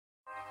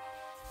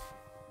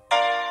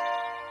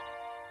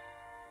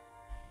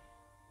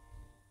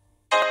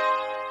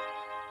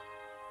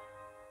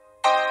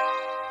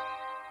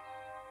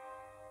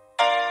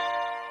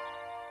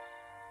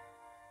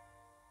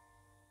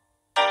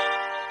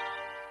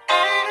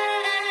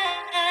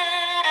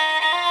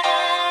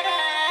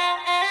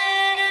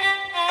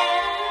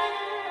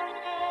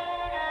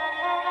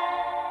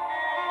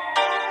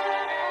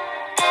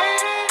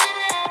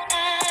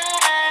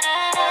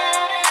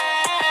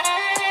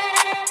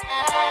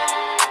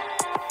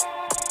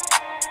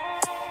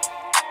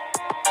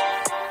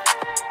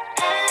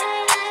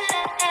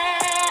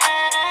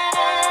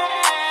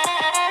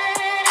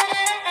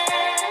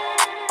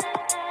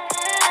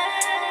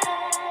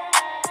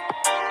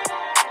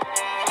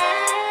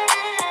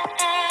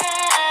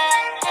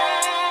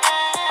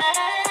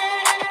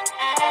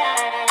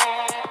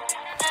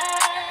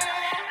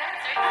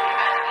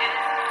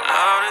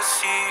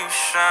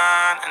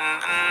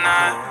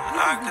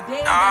the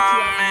day that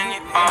you have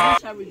made, we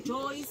shall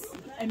rejoice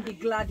and be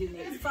glad in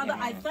it. Father,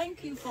 I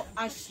thank you for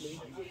Ashley,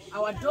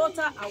 our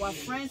daughter, our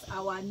friends,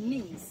 our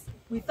niece.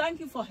 We thank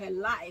you for her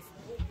life.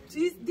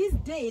 This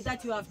day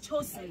that you have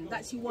chosen,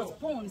 that she was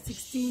born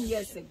 16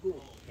 years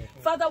ago.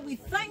 Father, we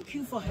thank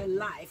you for her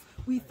life.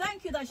 We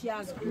thank you that she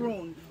has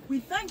grown. We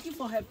thank you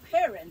for her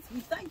parents.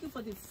 We thank you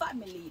for the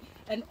family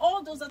and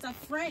all those that are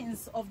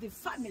friends of the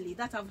family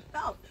that have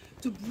helped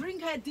to bring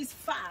her this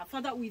far.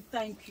 Father, we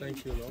thank you.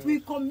 Thank you, Lord.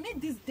 We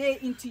commit this day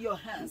into your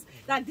hands,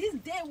 that this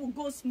day will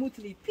go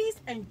smoothly.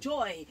 Peace and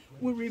joy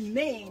will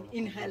remain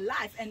in her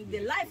life and the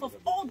life of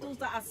all those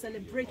that are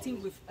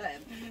celebrating with her.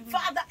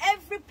 Father,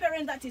 every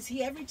parent that is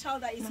here, every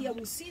child that is here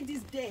will see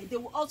this day. They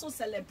will also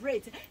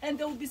celebrate, and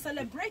they will be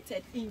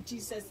celebrated in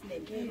Jesus'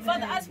 name.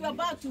 Father, as we are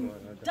about to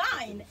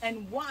dine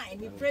and wine,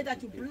 we pray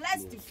that you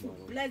bless the food,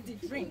 bless the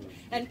drink,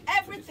 and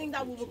everything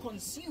that we will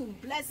consume,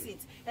 bless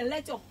it, and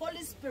let your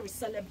Holy Spirit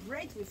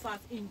celebrate with us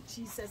in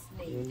Jesus'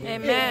 name.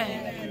 Amen.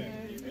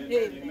 Amen.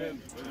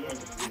 Amen.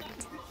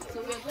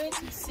 So we're going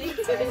to sing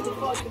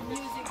before the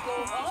music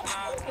goes on.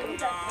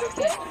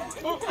 Okay?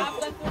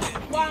 After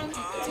 1,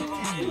 2,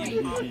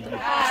 3.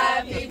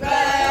 Happy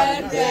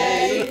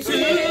birthday to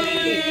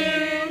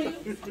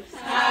you.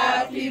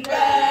 Happy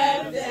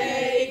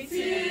birthday to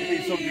you.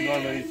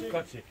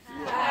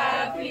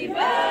 Happy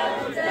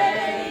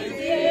birthday,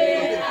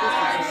 dear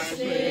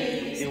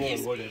Ashley.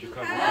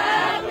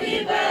 Happy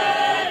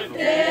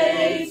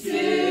birthday to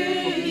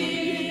you.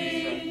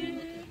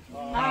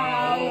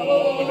 How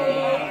old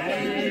are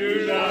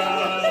you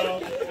now?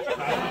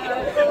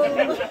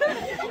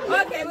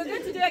 Okay, we're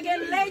going to do it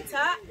again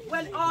later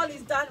when all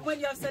is done, when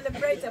you have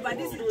celebrated, but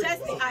this is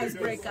just the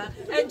icebreaker.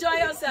 Enjoy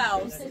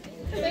yourselves.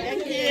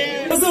 Thank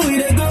you. So we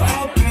go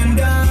up and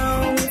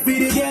down,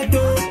 we get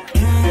to.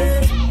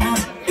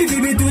 If we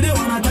be today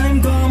when a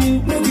time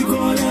come, make we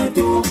call it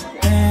to.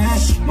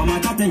 Mama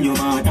taten yo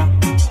mata,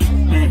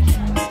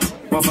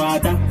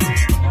 wafata.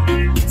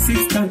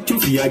 Sister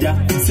chofi aja,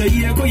 say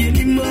ye ko ye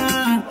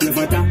lima,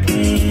 lefata.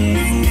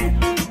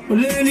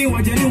 Oleni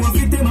wajeni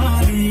wafite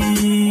mami,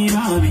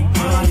 mami,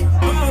 mami,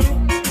 mami.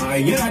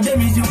 Ayera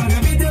demi jo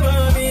wafite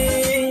mami,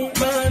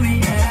 mami.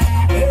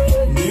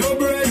 Your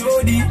bread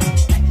odi,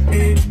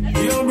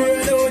 your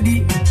bread odi.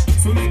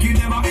 So make you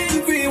never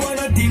envy when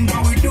I think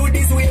how we do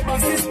this way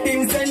past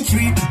 16th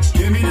century.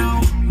 Hear me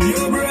now,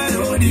 your bread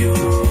odi,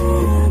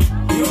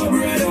 your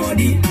bread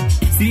odi.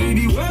 See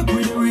the work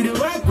with the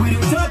work with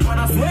the talk, when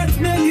I sweat,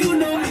 man, you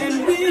know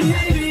and believe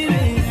it.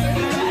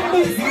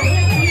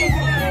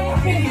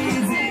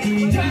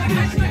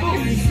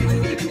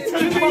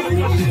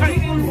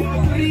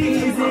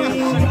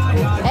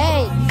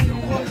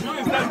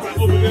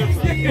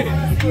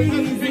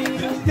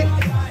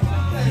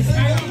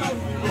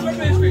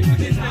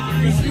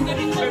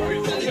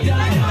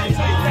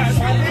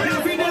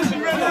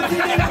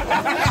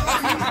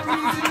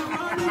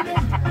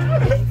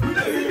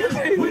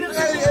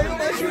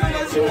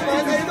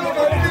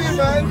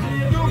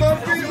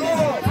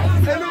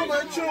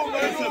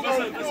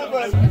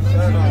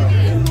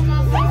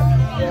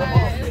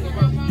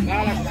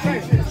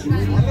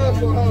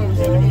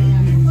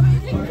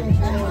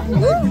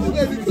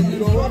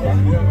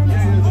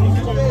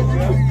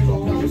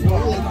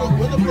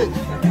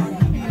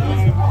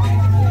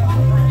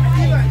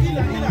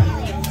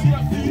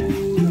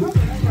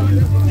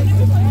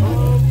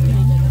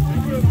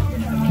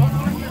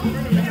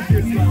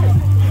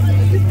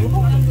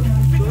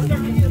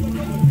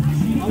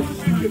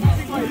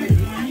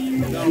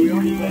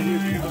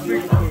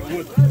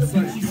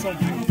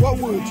 What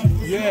wood?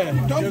 Yeah.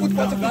 Don't put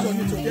particles on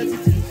it to get it.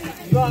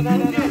 No. I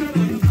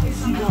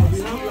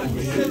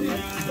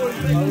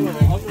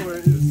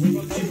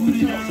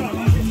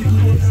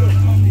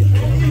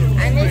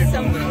need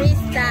some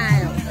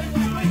freestyle.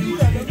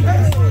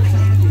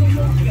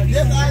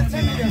 Yes, I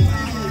tell you.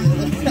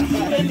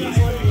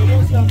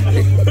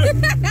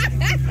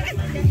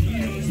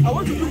 I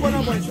want to do one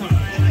of my songs.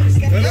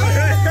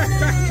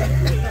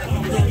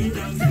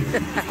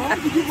 I want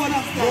to do one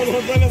after.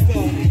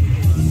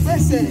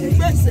 Bese.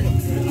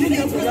 Give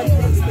them for that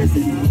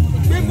bese.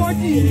 Big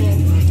body.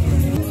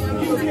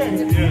 Okay.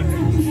 Yeah.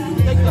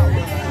 Take that.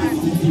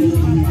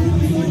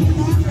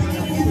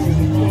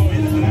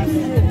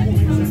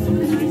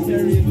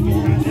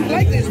 You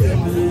like this then?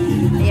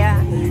 Yeah.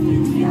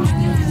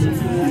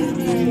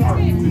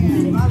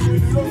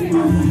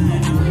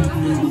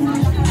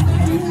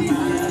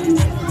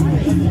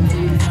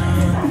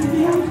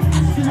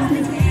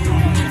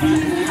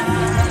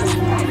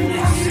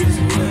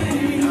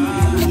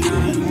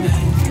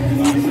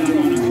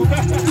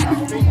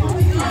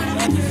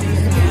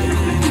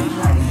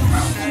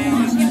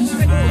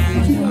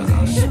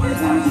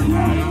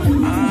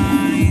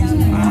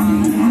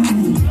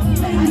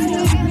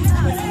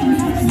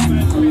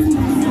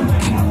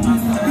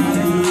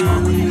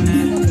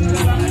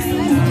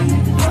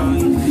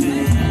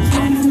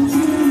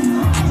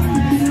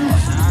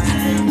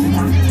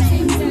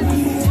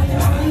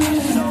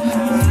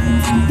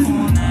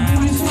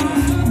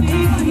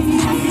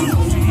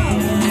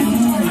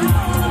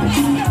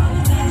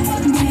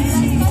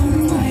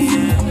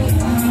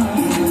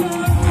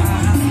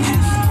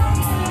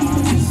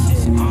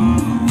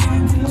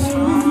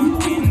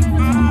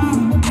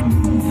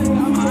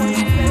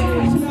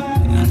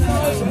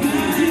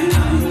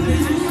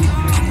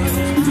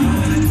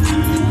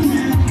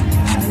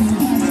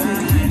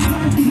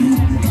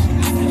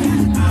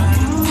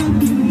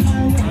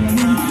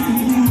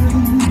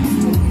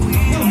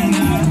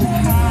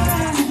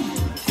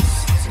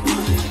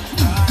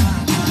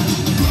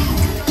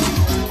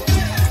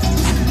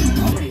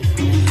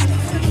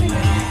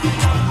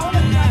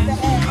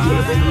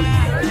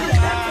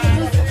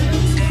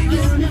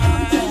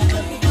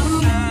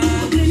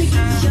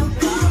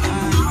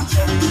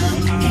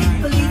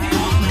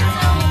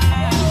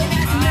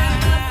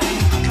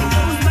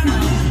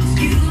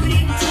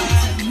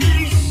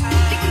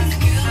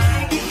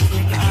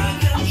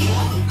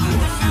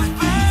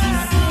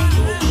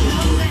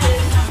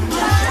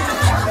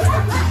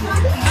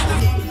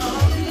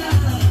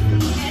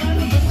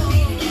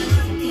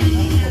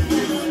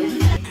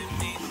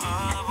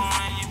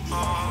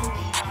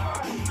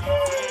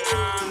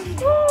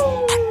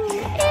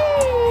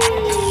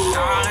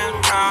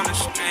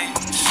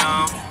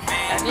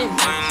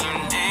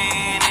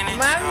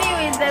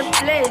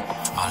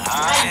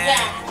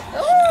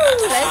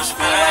 Ooh, let's see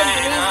what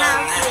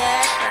greenhouse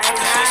here. Is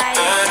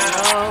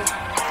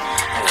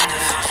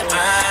this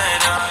one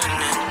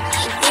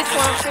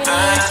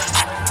finished?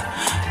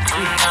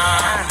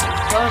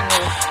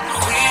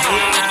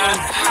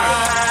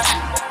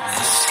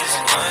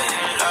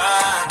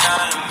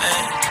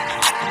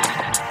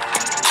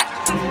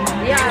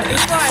 Yeah,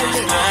 before I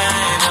leave.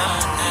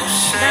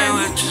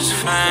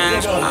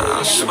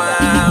 I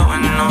swear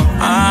when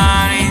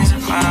nobody's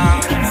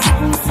around.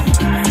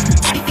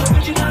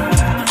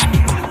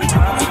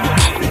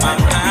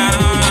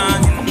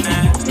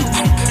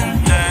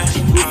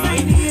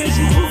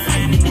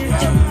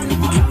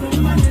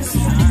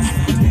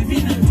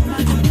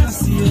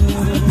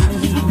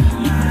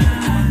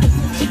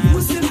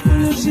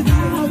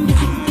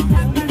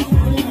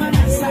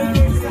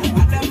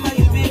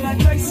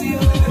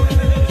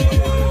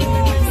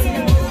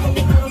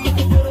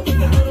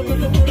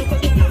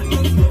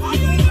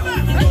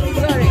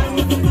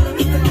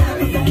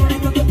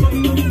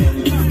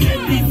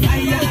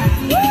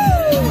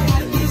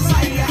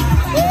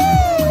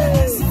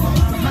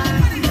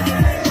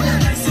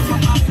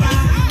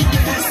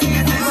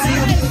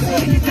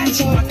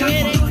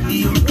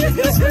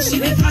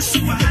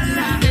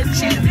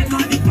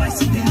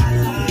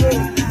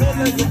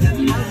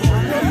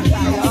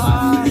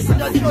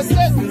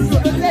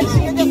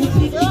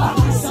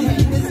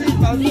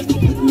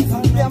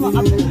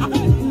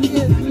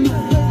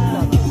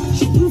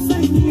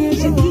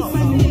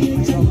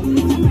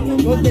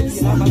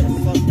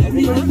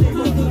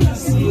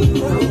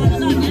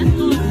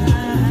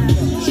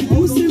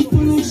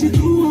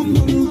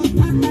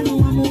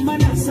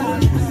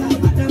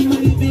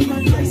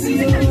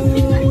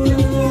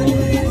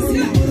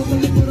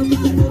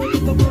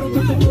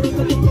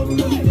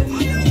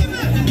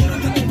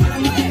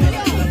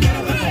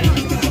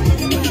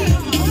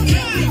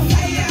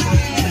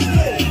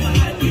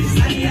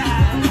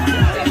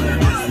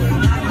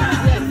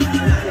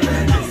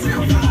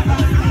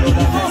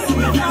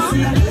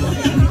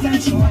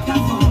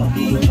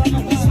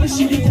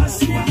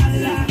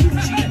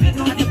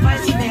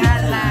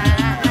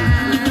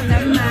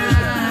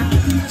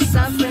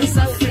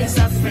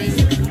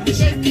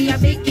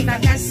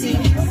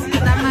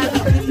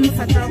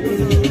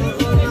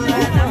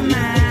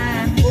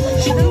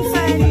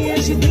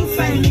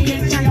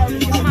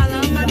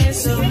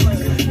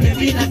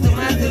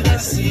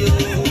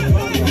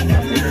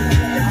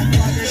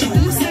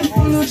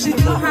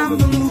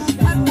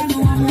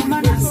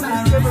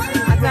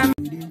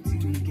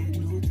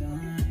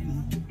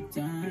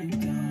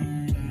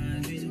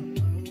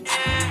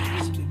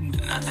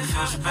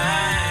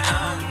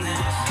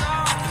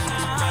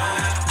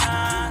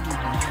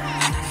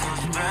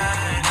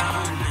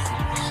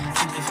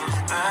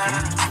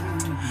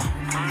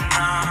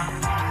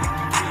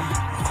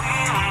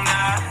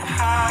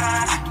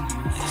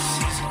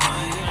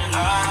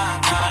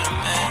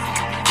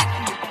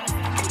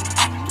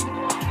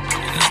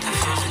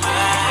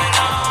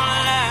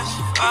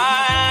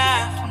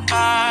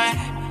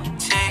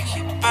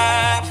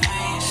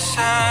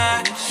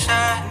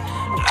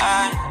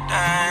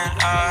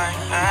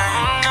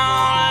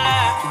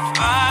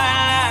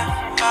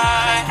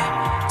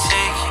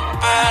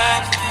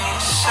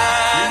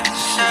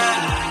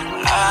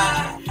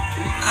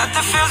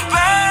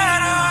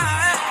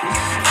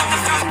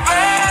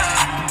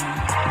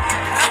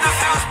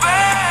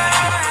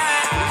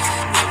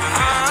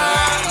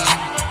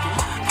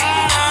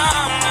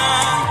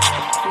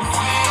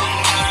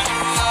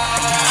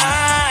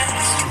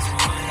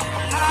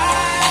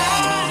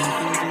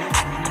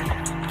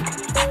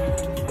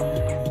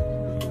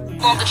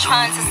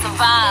 Trying to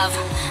survive.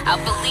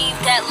 I believe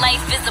that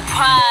life is a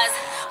prize,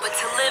 but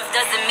to live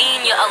doesn't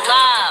mean you're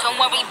alive. Don't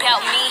worry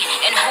about me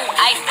and who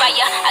I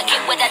fire. I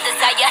get what I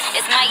desire,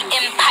 it's my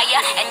empire.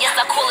 And yes,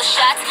 I call the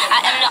shots,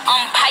 I am the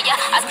umpire.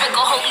 I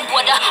sprinkle holy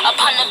water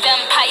upon the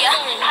vampire.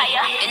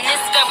 In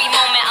this very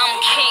moment I'm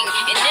king.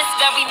 In this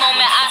very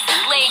moment I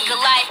slay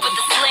Goliath with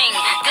a sling.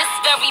 This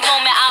very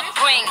moment I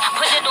bring,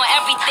 put it on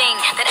everything,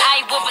 that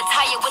I will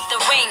retire with the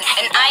ring,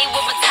 and I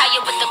will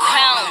retire with the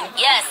crown.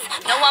 Yes,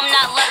 no, I'm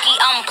not lucky,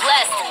 I'm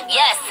blessed.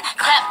 Yes,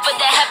 clap for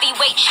the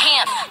heavyweight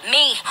champ,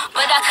 me.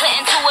 But I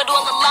couldn't do it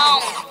all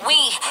alone. We,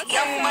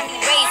 young money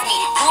raised me,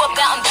 grew up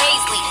out in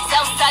Paisley,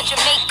 Southside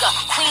Jamaica,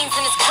 Queens,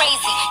 and it's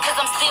crazy, cause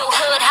I'm still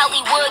hood,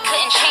 Hollywood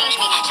couldn't change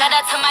me. Shout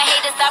out to my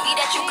haters, sorry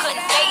that you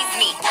couldn't faze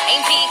me.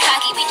 Ain't being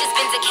cocky, we just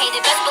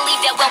vindicated. Best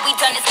believe that when we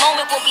done this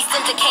moment will be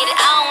syndicated.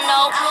 I don't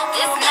know,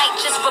 this night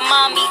just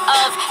remind me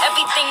of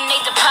everything they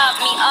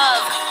deprived me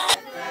of.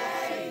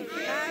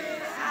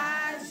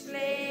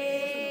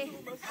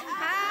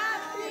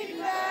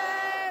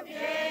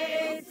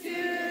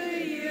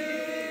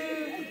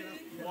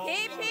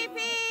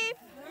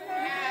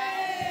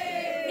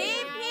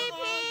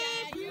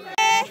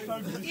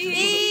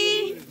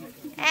 E-S-U-S.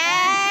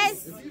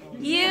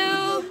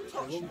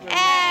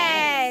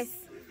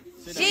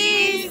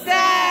 Jesus.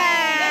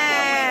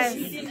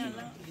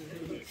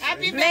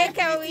 Happy Make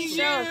a birthday wish. to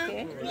you.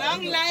 Okay.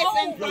 Long life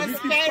and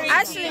prosperity.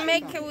 Ashley,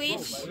 make a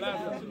wish.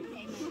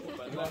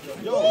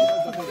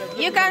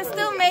 You can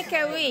still make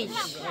a wish.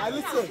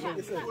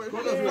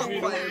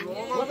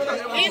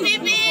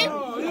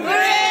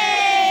 Hooray!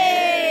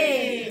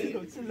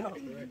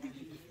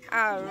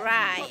 All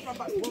right.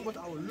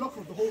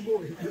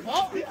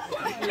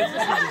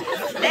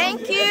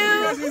 Thank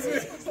you.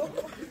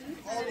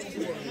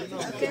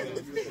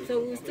 So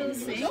we still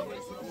sing?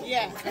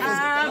 Yeah.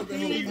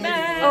 Happy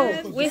birthday.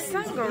 Oh, we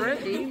sang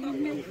already.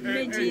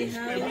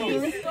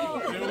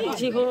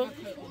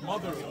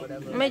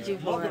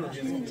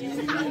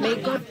 May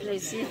God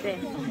bless you there.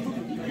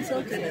 It's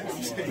okay.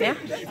 Yeah?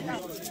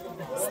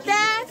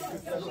 Steph!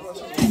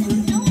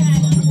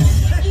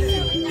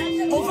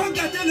 On va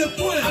garder le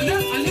point.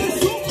 Allez,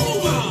 zoom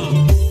over.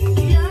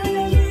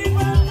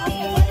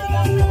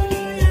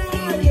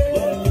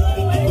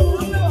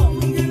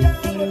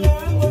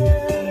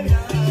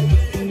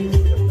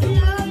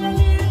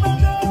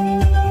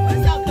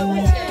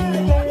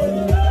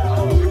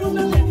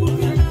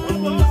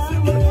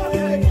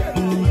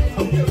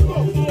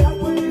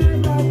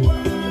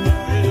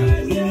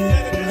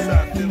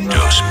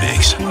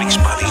 Mixed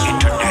by the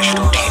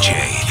international DJ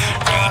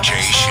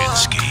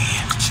Shinsky.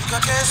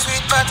 Sugar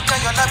sweet, but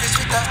your love is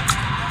sweeter.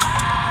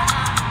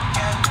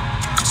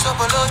 So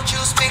below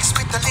juice mixed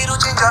with a little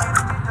ginger.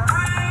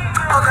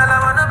 Oh girl, I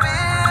wanna be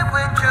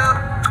with you,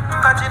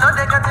 but you know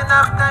they got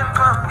enough time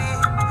for me.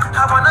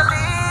 I wanna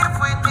live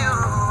with you.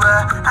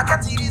 I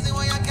got the reason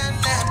why I can't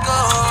let go.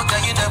 Girl,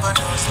 you never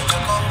know, so you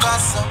gon'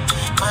 gossip.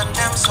 Man,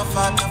 them so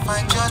far to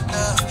find your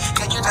love.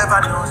 Girl, you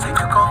never know, so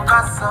you gon'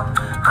 gossip.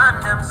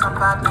 Man, them so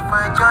far to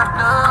find your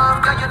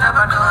love. Girl, you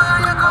never know,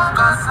 you gon'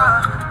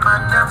 gossip.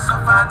 Man, them so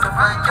far to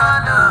find your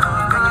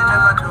love. Girl, you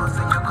never know,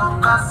 so you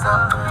gon'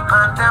 gossip.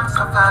 Man, them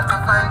so far to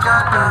find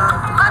your love.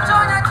 My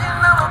joy, I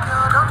can't never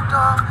girl, don't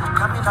talk.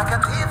 Got me like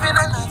a thief in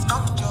the night,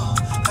 don't talk.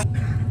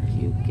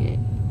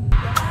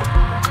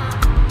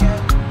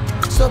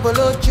 So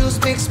below juice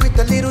mixed with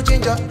a little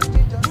ginger.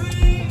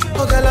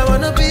 Oh girl, I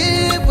wanna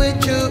be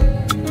with you,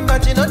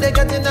 but you know they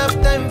got enough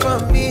time for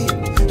me.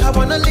 I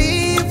wanna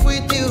live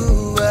with you.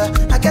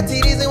 I got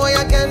the reason why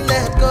I can't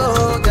let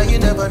go. Girl, you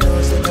never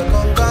know, so you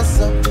gon'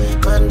 gossip.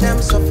 Man,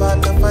 them so far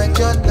to find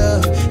your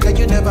love. Girl,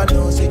 you never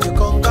know, so you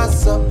gon'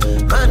 gossip.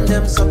 Man,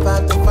 them so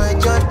far to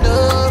find your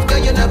love. Girl,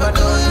 you never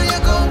know, you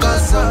gon'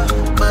 gossip.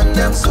 Man,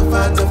 them so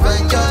far to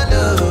find your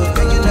love.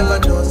 Girl, you never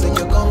know, so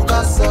you gon'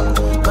 gossip.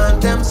 Man,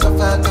 them so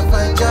far to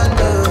find your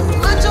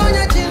love. My joy,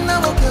 I can't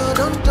never girl,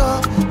 don't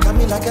talk. Got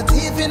me like a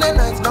thief in the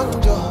night,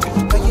 long jaw.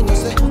 But you know,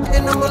 say,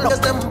 ain't no more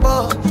lost them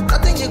ball.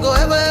 Nothing you go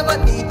ever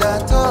need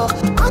at all.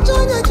 My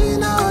joy, I can't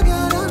now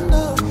get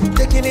under.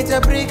 Taking it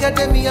a break, and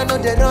then me, I know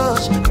the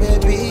rush.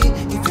 Baby,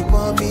 if you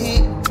want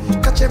me,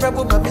 catch a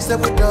rebel, my miss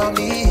with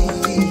me.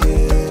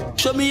 Yeah.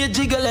 Show me a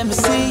jigger, let me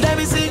see. Let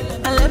me see,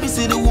 and let me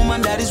see the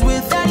woman that is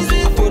with. I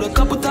put a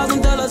couple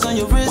 $1,000 on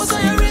your wrist. What's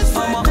on your wrist?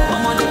 Mama,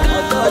 they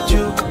can't touch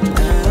you.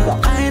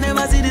 I ain't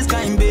never see this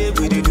kind, babe.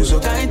 We do so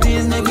kind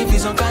things, make me feel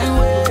some kind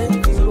way.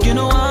 You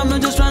know I'm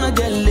not just tryna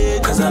get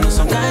laid, cause I know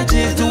some kind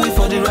chicks do it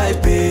for the right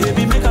pay.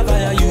 Baby, make I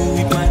fire you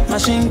with my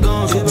machine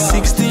gun.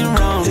 16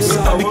 rounds,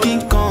 I be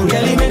King Kong.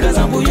 Girlie, make a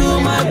sample you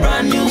my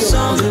brand new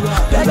song.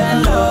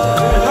 Baby,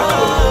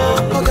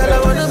 love. Oh girl, I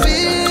wanna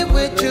be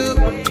with you,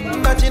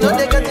 but you know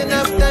they got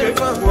enough time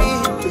for me.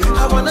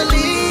 I wanna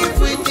live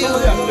with you.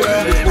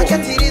 I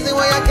got the reason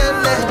why I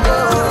can't let go.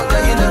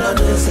 Girl, you never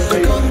know, so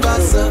you gon'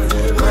 gossip.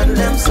 Man,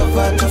 them so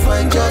far to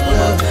find your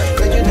love.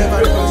 Girl, you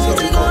never know, so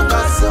you gon'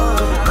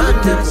 gossip. Man,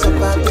 them so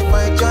far to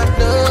find your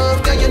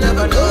love. Girl, you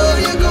never know,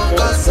 you gon'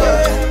 gossip.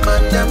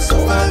 Man, them so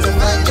far to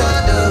find your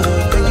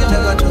love. Girl, you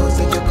never know,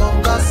 so you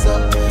gon'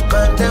 gossip.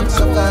 Man, them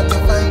so far to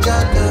find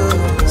your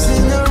love.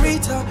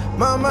 Senorita,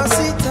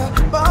 mamacita,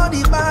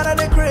 body bad and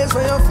the craze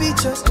for your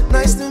features.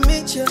 Nice to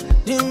meet you,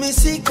 Jimmy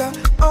Sika.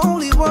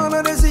 Only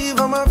wanna deceive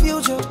on my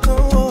future.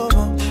 Oh,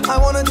 I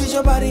wanna teach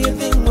your body a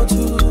thing or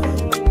two.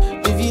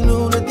 If you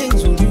know the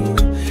things we do,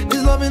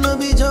 this loving no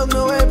be job,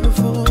 no April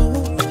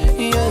Fool.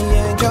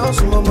 Yeah, girl,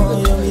 some more,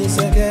 you mean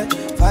second.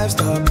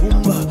 5-star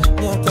boomba,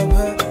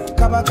 nyatabe.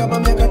 Kaba kaba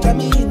meka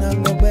tamina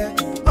ngobe.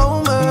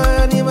 Oh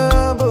my, ni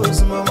my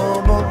boss, my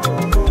mom.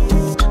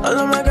 All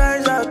of my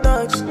guys are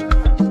thugs,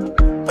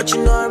 but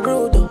you know I'm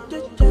rude though.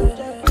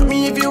 Tell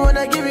me if you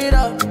wanna give it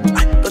up,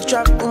 I go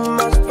trap in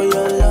much for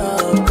your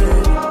love.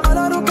 Yeah. All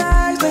of the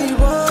guys, they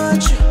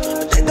want you,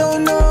 but they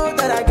don't know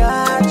that I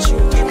got you.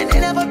 And they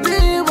never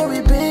been where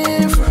we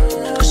been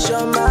from. Cause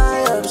you're my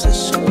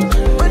obsession.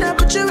 When I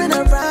put you in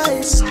a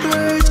right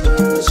skirt,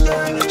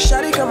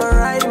 shawty come and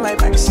ride in my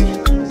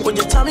backseat. Would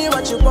you tell me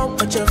what you want,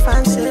 what you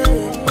fancy?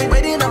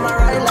 Waiting on my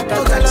ride like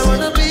a taxi. Girl, I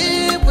wanna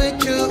be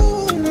with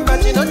you,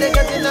 but you know they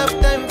got enough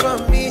time for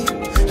me.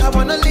 I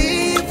wanna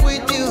live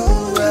with you.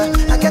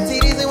 I got the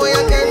reason why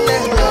I can't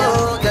let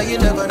go. Girl, you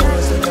never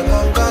know, so you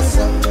gon'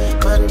 gossip.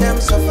 Man, them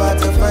so far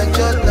to find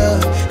your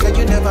love. Girl,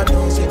 you never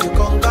know, so you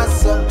gon'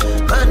 gossip.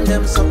 Man,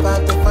 them so far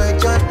to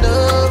find your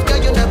love. Girl,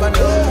 you never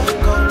know, you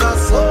gon'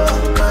 gossip.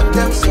 Man,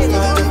 them so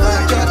far to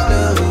find your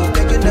love.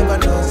 Girl, you never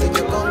know, so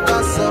you gon'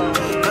 gossip.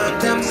 Man,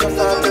 them so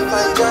far to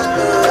find your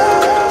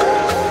love.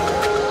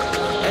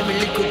 Every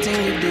little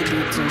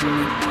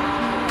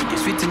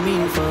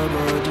for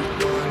body.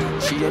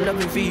 She a love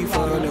me feel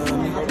follow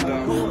me.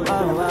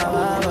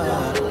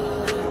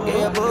 Yeah,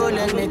 your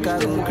bullet make her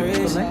go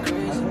crazy.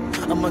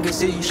 I'ma get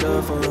see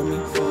sure for me.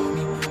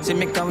 Say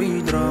make her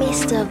withdraw.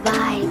 Mr.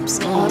 Vibes,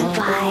 all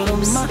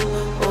vibes.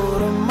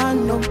 Oh, man,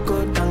 no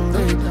good and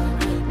great.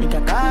 Make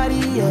a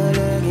carry your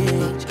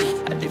luggage.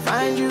 I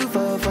define you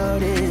for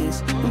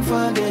this.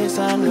 For this,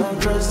 I no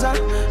trust,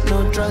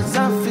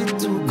 fit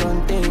to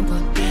contain.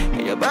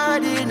 And your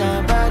body in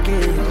a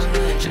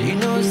package. So you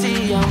know,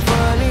 see, I'm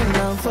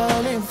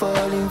falling for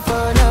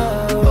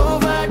love.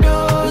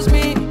 Overdose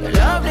me,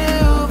 love they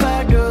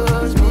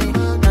overdose me.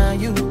 Now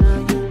you,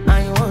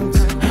 I want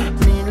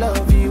me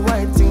love you,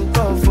 I think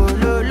of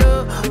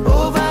follow.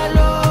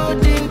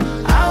 Overloading,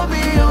 I'll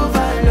be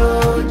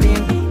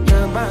overloading.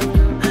 Your bank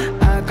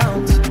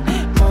account,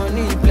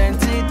 money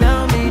plenty,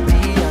 tell me the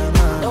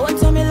amount. No one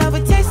told me love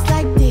would taste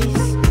like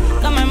this.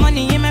 Got my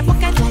money in my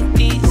pocket like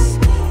this.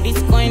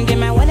 Bitcoin in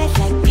my wallet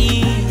like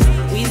this.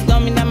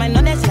 Wisdom in my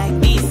knowledge like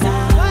this.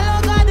 Follow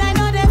God, I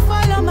know they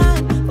follow man.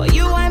 For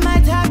you, I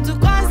might have to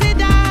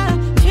consider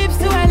trips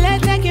to LA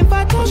taking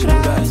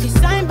photographs. You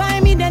sign by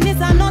me, then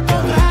it's an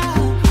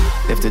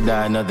autograph. Live to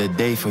die another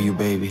day for you,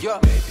 baby.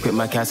 Quit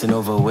my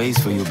Casanova ways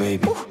for you,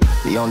 baby.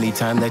 The only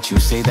time that you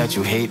say that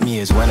you hate me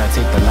is when I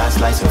take the last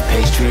slice of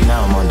pastry.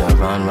 Now I'm on the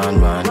run.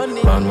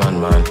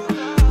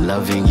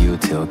 Loving you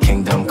till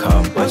kingdom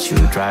come, but you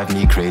drive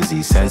me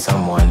crazy. Send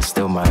someone,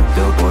 still my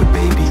billboard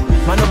baby.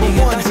 My number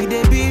one, see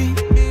they be.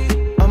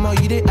 I'm all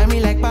you did, I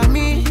mean like by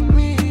me.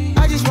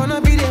 I just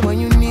wanna be there when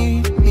you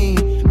need me.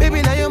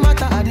 Baby, now your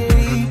matter, I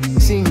did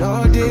sing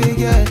all day,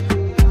 yeah.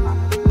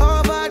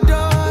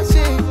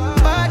 Overdosing,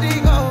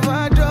 body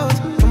overdose.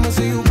 I'ma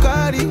say you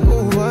got it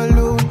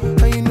overload.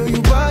 And you know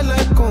you bad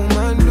like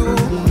commando,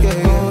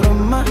 yeah.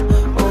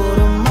 Oh,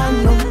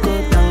 no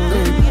good and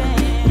great.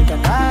 Make a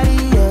carry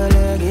your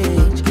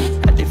luggage.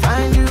 I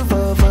define you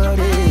for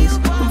this.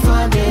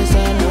 For this, I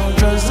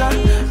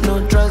no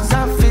trust,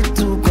 fit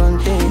to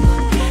contain.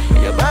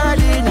 Your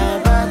body in a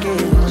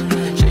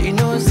package. So you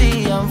know,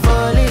 see, I'm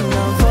falling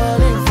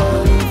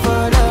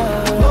for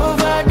love.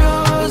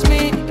 Overdose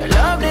me, your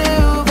love they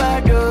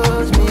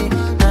overdose me.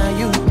 Now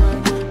you,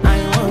 I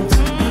want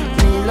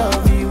me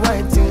love you, I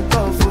think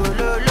of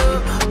follow.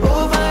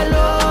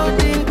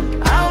 Overloading,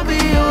 I'll be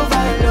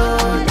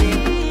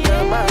overloading.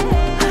 Your bank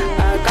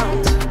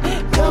account,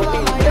 tell me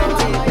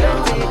plenty.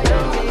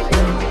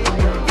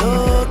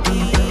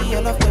 Low-key,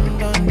 all of them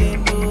done they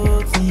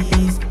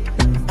notice.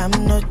 I'm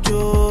not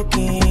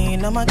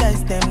joking, all my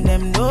guys,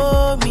 them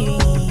know me.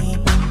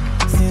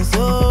 Since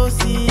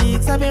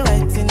 06, I've been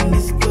writing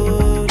this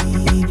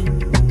story.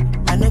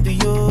 I know be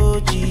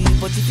OG,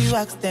 but if you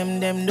ask them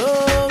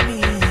know